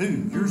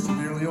 dude, you're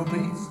severely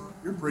obese.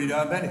 You're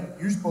pre-diabetic.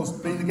 You're supposed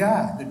to be the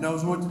guy that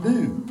knows what to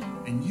do,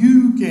 and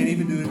you can't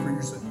even do it for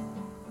yourself.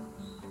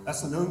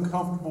 That's an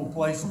uncomfortable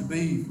place to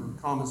be for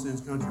a common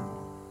sense country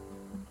boy.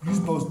 You're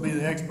supposed to be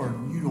the expert,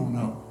 and you don't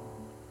know.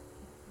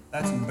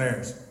 That's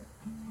embarrassing.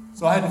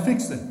 So I had to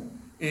fix that.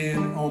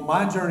 And on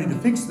my journey to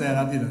fix that,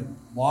 I did a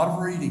lot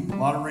of reading, a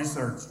lot of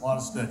research, a lot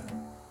of study.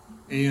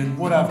 And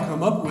what I've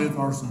come up with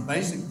are some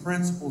basic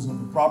principles of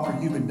the proper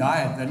human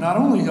diet that not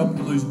only help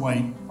you lose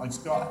weight, like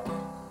Scott,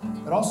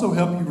 but also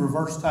help you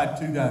reverse type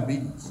 2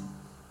 diabetes,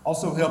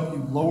 also help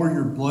you lower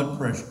your blood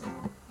pressure,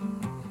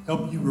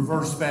 help you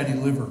reverse fatty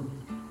liver,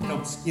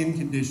 help skin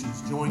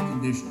conditions, joint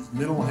conditions,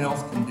 mental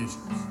health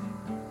conditions.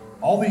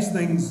 All these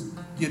things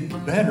get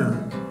better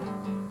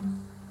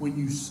when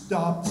you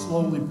stop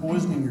slowly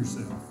poisoning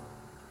yourself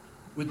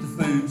with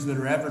the foods that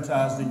are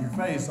advertised in your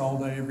face all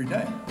day, every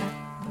day.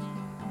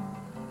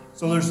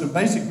 So there's some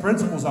basic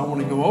principles I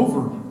want to go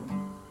over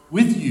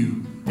with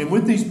you. And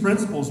with these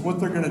principles, what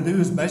they're going to do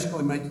is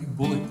basically make you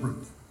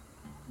bulletproof.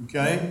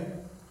 Okay?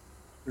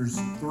 There's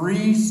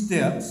 3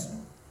 steps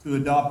to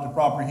adopt a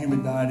proper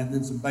human diet, and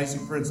then some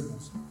basic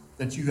principles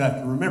that you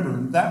have to remember.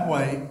 And that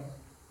way,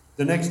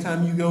 the next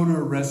time you go to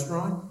a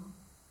restaurant,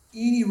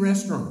 any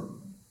restaurant,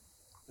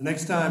 the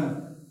next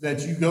time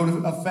that you go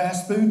to a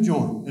fast food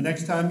joint, the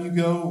next time you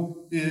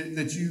go,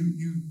 that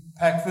you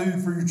pack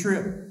food for your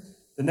trip,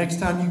 the next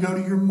time you go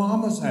to your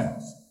mama's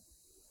house,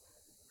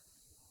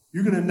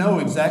 you're going to know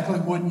exactly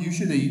what you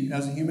should eat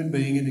as a human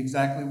being and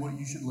exactly what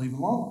you should leave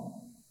alone.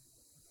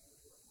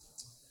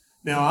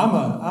 Now,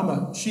 I'm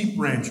a sheep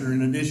rancher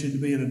in addition to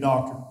being a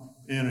doctor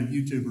and a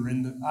YouTuber,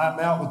 and I'm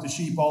out with the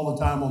sheep all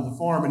the time on the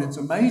farm, and it's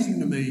amazing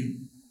to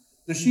me,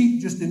 the sheep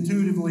just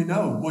intuitively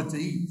know what to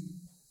eat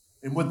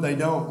and what they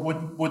don't,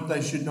 what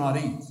they should not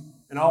eat.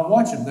 And I'll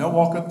watch them. They'll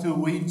walk up to a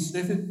weed and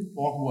sniff it,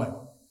 walk away.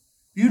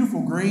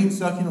 Beautiful green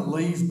succulent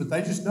leaves, but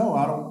they just know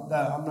I'm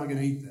not going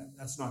to eat that.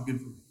 That's not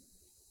good for me.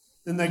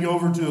 Then they go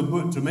over to a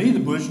bush. To me, the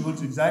bush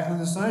looks exactly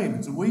the same.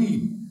 It's a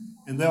weed,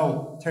 and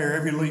they'll tear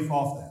every leaf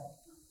off that.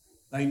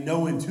 They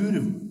know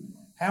intuitively.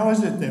 How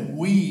is it that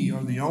we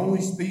are the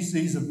only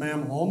species of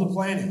mammal on the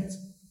planet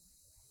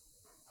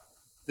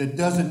that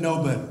doesn't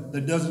know better,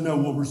 that doesn't know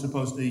what we're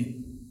supposed to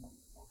eat?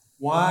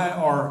 Why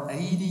are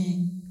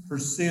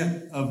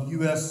 80% of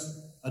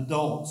U.S.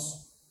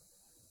 adults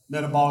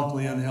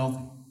metabolically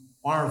unhealthy?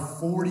 Why are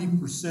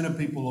 40% of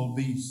people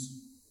obese?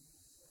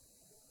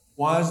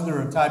 Why is there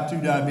a type 2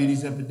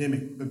 diabetes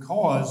epidemic?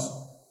 Because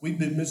we've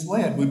been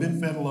misled. We've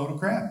been fed a load of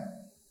crap.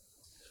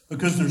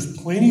 Because there's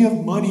plenty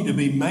of money to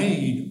be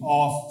made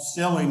off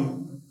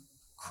selling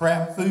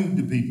crap food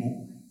to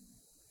people.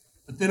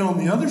 But then on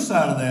the other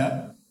side of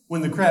that,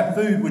 when the crap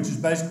food, which is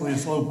basically a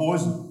slow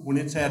poison, when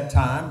it's had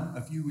time,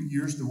 a few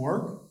years to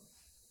work,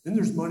 then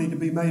there's money to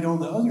be made on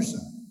the other side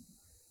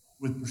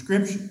with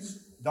prescriptions,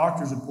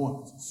 doctor's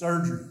appointments,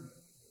 surgery,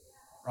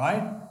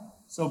 right?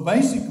 So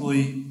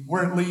basically,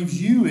 where it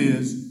leaves you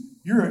is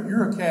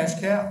you're a cash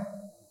cow.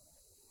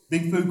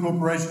 Big food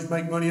corporations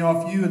make money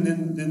off you, and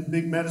then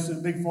big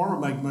medicine, big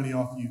pharma make money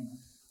off you.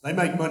 They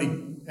make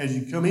money as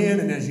you come in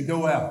and as you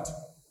go out.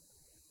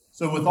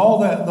 So with all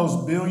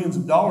those billions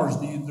of dollars,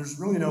 there's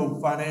really no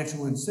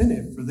financial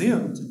incentive for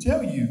them to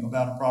tell you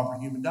about a proper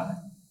human diet.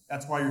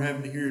 That's why you're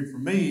having to hear it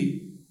from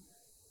me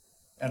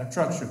at a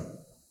truck show.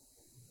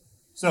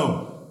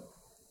 So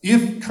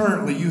if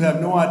currently you have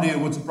no idea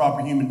what's a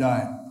proper human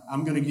diet,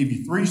 I'm going to give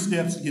you 3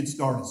 steps to get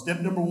started. Step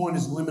number 1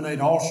 is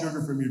eliminate all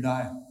sugar from your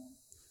diet.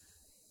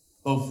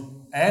 Both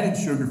added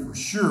sugar for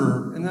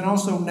sure, and then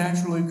also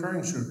naturally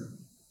occurring sugar.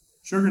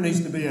 Sugar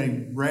needs to be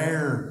a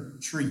rare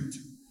treat,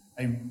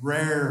 a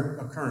rare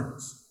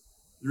occurrence.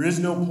 There is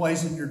no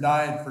place in your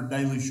diet for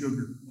daily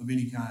sugar of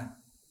any kind.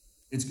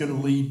 It's going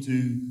to lead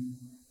to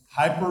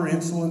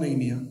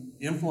hyperinsulinemia,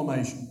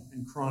 inflammation,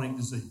 and chronic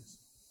disease.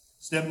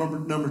 Step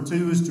number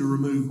 2 is to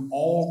remove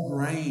all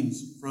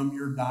grains from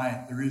your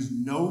diet. There is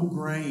no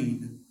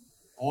grain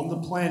on the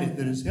planet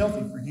that is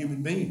healthy for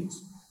human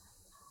beings.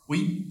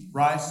 Wheat,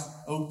 rice,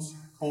 oats,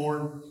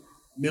 corn,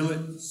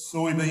 millet,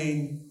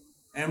 soybean,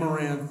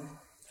 amaranth,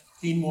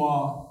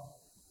 quinoa.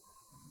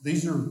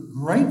 These are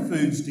great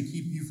foods to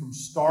keep you from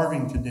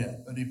starving to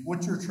death. But if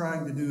what you're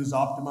trying to do is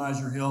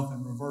optimize your health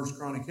and reverse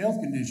chronic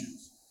health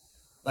conditions,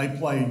 they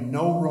play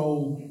no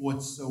role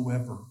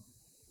whatsoever.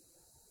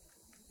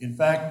 In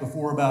fact,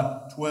 before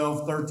about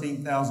 12,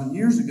 13,000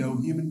 years ago,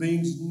 human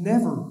beings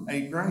never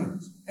ate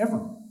grains,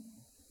 ever.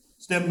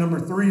 Step number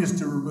 3 is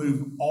to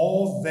remove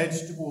all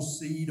vegetable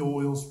seed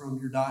oils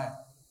from your diet.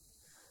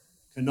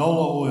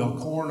 Canola oil,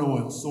 corn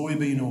oil,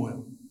 soybean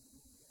oil,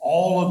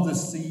 all of the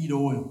seed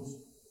oils.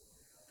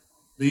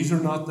 These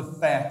are not the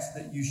fats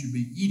that you should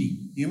be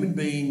eating. Human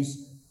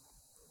beings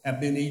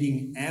have been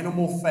eating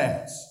animal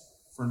fats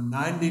for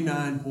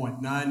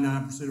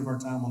 99.99% of our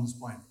time on this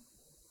planet.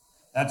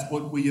 That's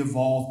what we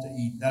evolved to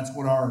eat. That's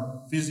what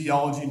our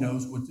physiology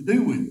knows what to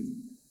do with.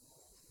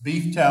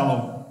 Beef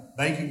tallow,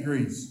 bacon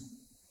grease,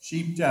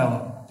 sheep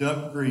tallow,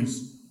 duck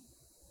grease,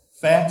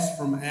 fats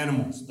from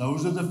animals.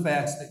 Those are the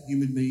fats that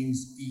human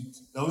beings eat.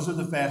 Those are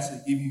the fats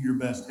that give you your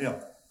best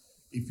health.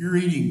 If you're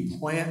eating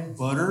plant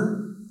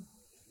butter,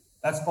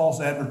 that's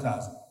false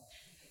advertising.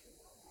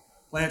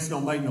 Plants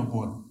don't make no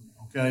butter,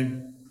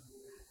 okay?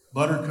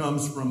 Butter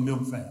comes from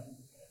milk fat.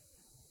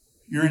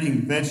 If you're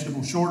eating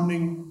vegetable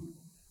shortening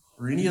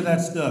or any of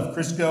that stuff,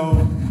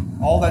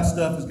 Crisco, all that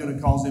stuff is going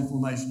to cause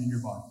inflammation in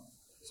your body.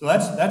 So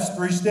that's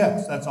 3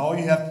 steps. That's all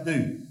you have to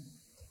do.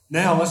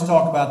 Now let's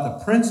talk about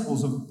the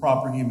principles of a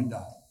proper human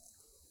diet.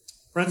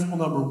 Principle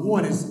number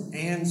 1 is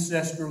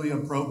ancestrally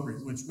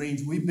appropriate, which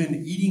means we've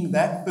been eating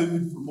that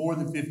food for more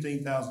than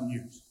 15,000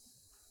 years.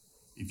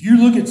 If you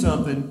look at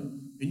something,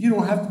 and you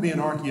don't have to be an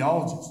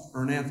archaeologist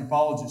or an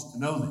anthropologist to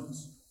know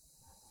this.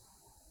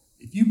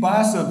 If you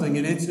buy something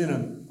and it's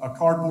in a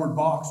cardboard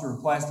box or a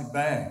plastic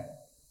bag,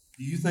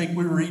 do you think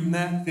we were eating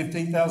that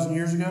 15,000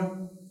 years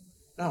ago?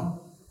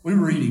 No. We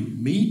were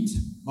eating meat,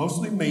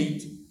 mostly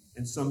meat,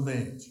 and some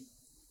veg.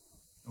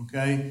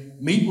 Okay?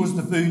 Meat was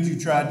the food you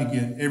tried to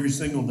get every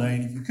single day,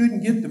 and if you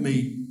couldn't get the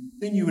meat,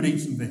 then you would eat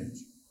some veg.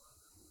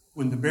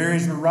 When the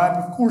berries were ripe,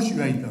 of course you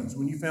ate those.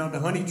 When you found a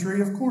honey tree,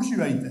 of course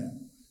you ate that.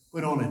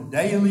 But on a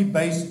daily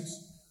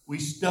basis, we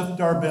stuffed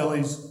our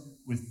bellies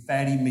with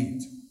fatty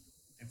meat.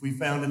 If we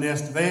found a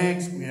nest of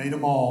eggs, we ate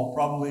them all,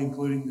 probably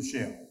including the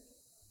shell.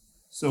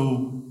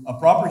 So a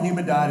proper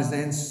human diet is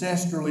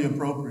ancestrally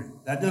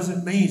appropriate. That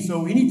doesn't mean,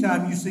 so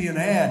anytime you see an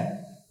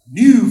ad,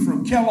 new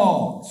from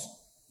Kellogg's,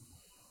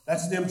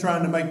 that's them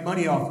trying to make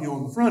money off you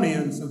on the front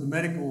end so the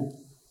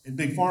medical and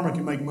big pharma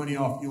can make money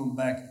off you on the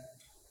back end.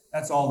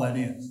 That's all that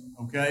is,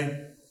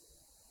 okay?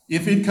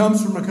 If it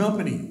comes from a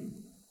company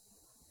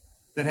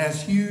that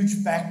has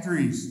huge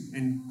factories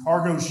and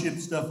cargo ship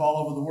stuff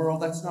all over the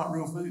world, that's not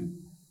real food.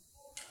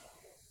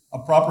 A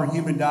proper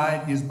human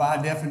diet is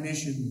by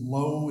definition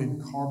low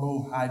in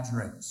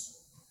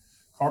carbohydrates.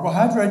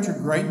 Carbohydrates are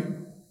great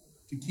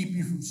to keep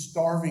you from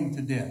starving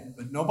to death,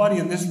 but nobody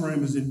in this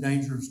room is in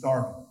danger of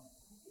starving.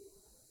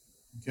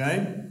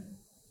 Okay?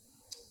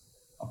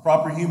 A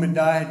proper human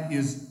diet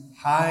is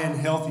high in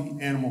healthy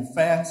animal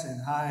fats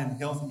and high in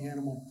healthy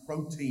animal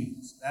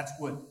proteins. That's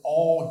what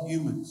all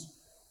humans,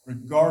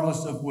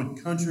 regardless of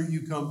what country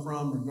you come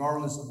from,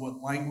 regardless of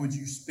what language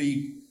you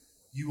speak,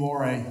 you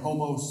are a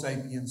Homo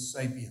sapiens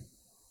sapien.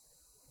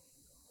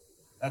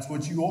 That's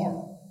what you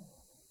are.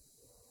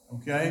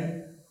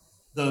 Okay?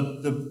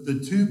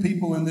 The 2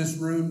 people in this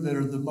room that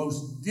are the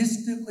most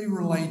distantly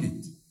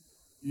related,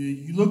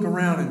 you look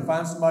around and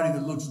find somebody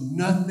that looks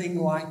nothing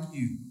like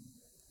you.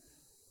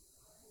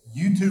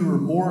 You two are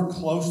more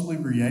closely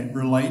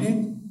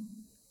related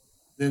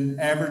than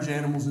average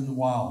animals in the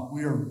wild.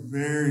 We are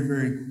very,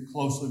 very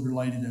closely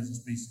related as a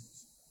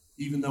species,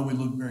 even though we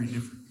look very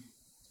different.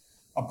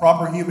 A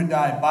proper human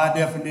diet, by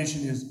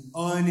definition, is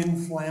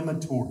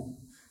uninflammatory.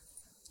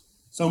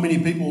 So many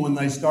people, when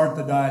they start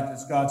the diet that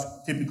Scott's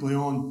typically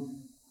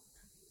on,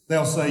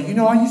 they'll say,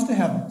 I used to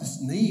have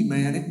this knee,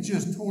 man. It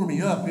just tore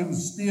me up. It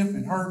was stiff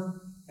and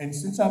hurt. And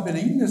since I've been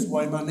eating this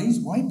way, my knee's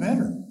way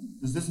better.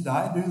 Does this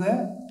diet do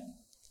that?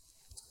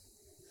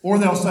 Or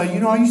they'll say,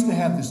 I used to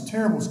have this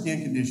terrible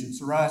skin condition,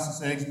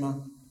 psoriasis,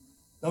 eczema.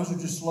 Those are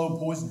just slow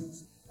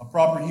poisons. A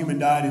proper human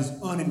diet is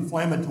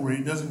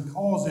uninflammatory. It doesn't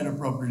cause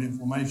inappropriate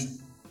inflammation.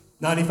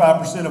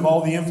 95% of all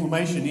the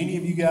inflammation any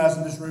of you guys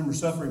in this room are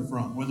suffering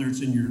from, whether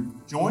it's in your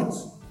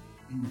joints,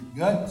 in your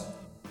gut,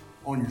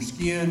 on your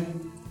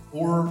skin,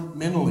 or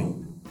mentally,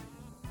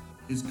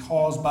 is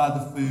caused by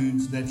the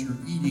foods that you're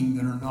eating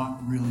that are not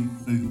really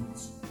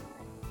foods.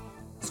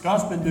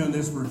 Scott's been doing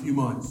this for a few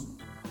months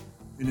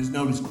and has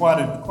noticed quite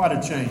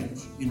a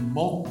change in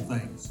multiple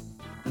things.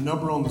 The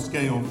number on the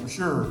scale for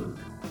sure,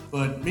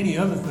 but many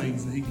other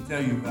things that he can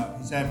tell you about.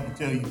 He's happy to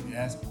tell you if you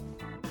ask him.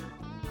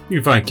 You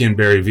can find Ken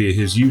Berry via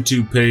his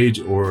YouTube page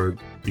or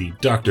the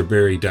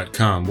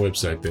drberry.com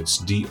website. That's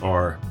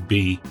drberry.com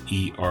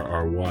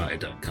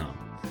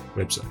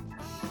website.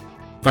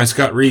 Find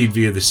Scott Reed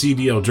via the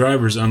CDL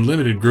Drivers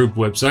Unlimited Group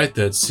website.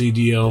 That's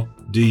cdldu.com.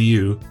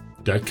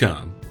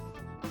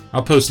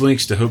 I'll post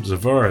links to Hope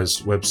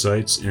Zvara's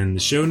websites in the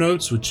show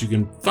notes, which you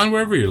can find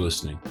wherever you're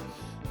listening.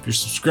 If you're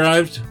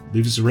subscribed,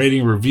 leave us a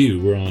rating and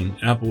review. We're on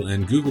Apple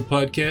and Google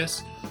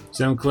Podcasts,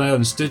 SoundCloud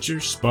and Stitcher,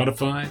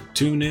 Spotify,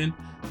 TuneIn,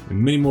 and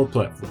many more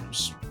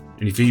platforms.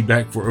 Any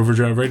feedback for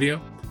Overdrive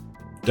Radio?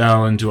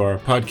 Dial into our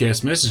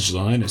podcast message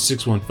line at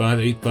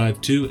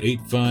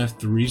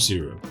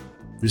 615-852-8530.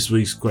 This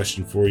week's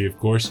question for you, of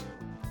course,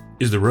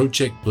 is the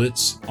Roadcheck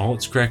Blitz all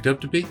it's cracked up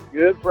to be?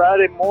 Good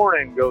Friday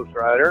morning, Ghost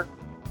Rider.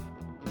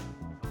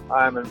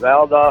 I'm in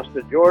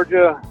Valdosta,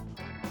 Georgia.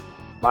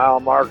 Mile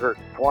marker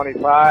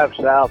 25,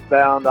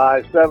 southbound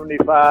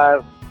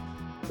I-75.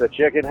 The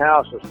chicken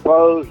house is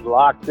closed,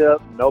 locked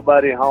up,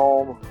 nobody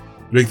home.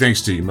 Big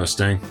thanks to you,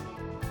 Mustang.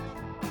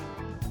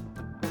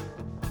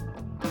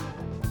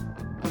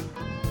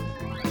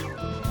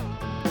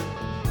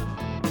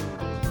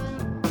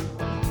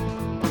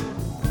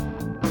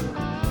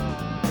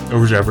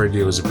 Overdrive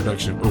Radio is a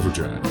production of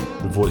Overdrive,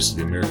 the voice of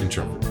the American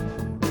trucker.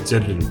 It's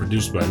edited and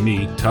produced by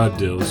me, Todd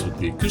Dills, with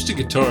the acoustic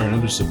guitar and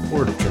other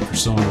support of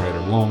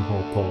trucker-songwriter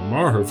Long-Haul Paul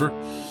Marhofer,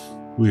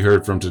 who we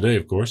heard from today,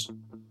 of course.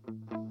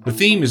 The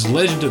theme is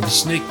Legend of the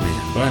Snake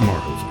Man by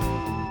Marhofer,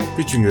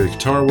 featuring the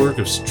guitar work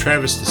of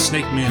Travis the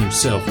Snake Man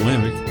himself,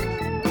 Lambic,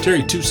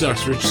 Terry Two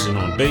Socks Richardson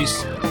on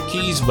bass,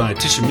 keys by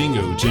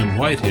Tishomingo Jim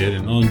Whitehead,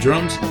 and on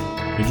drums,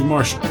 Andrew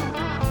Marshall.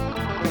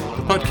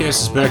 The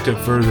podcast is backed up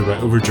further by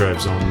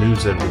Overdrive's own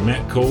news editor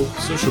Matt Cole,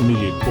 social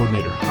media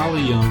coordinator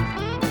Holly Young,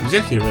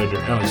 executive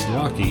editor Alex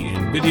Lockie,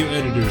 and video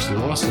editors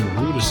Lawson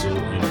Rudisil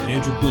and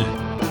Andrew Glenn.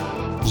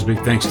 There's a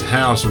big thanks to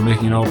Howes for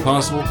making it all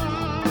possible.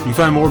 You can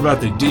find more about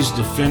the Diesel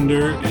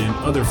Defender and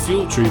other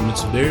fuel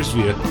treatments of theirs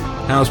via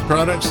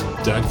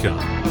howesproducts.com.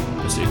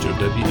 That's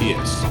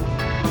HOWES.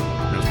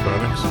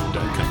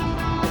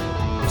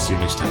 howesproducts.com. We'll see you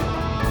next time.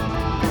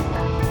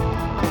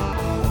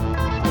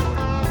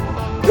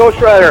 Ghost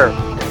Rider.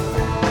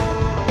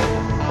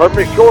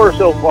 Perfect score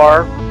so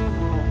far.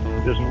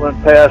 Just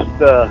went past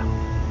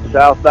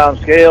southbound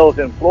scales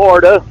in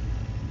Florida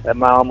at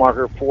mile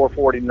marker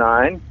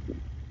 449.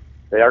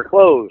 They are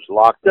closed,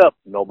 locked up,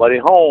 nobody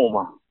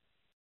home.